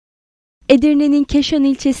Edirne'nin Keşan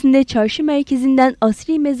ilçesinde çarşı merkezinden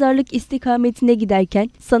asri mezarlık istikametine giderken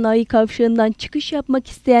sanayi kavşağından çıkış yapmak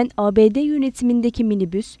isteyen ABD yönetimindeki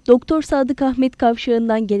minibüs, Doktor Sadık Ahmet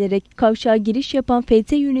kavşağından gelerek kavşağa giriş yapan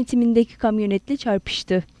FT yönetimindeki kamyonetle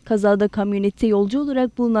çarpıştı. Kazada kamyonette yolcu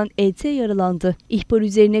olarak bulunan ET yaralandı. İhbar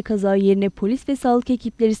üzerine kaza yerine polis ve sağlık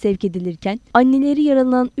ekipleri sevk edilirken anneleri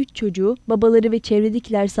yaralanan 3 çocuğu babaları ve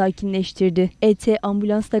çevredekiler sakinleştirdi. ET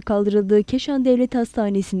ambulansla kaldırıldığı Keşan Devlet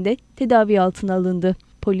Hastanesi'nde tedavi altına alındı.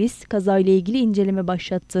 Polis kazayla ilgili inceleme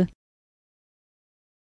başlattı.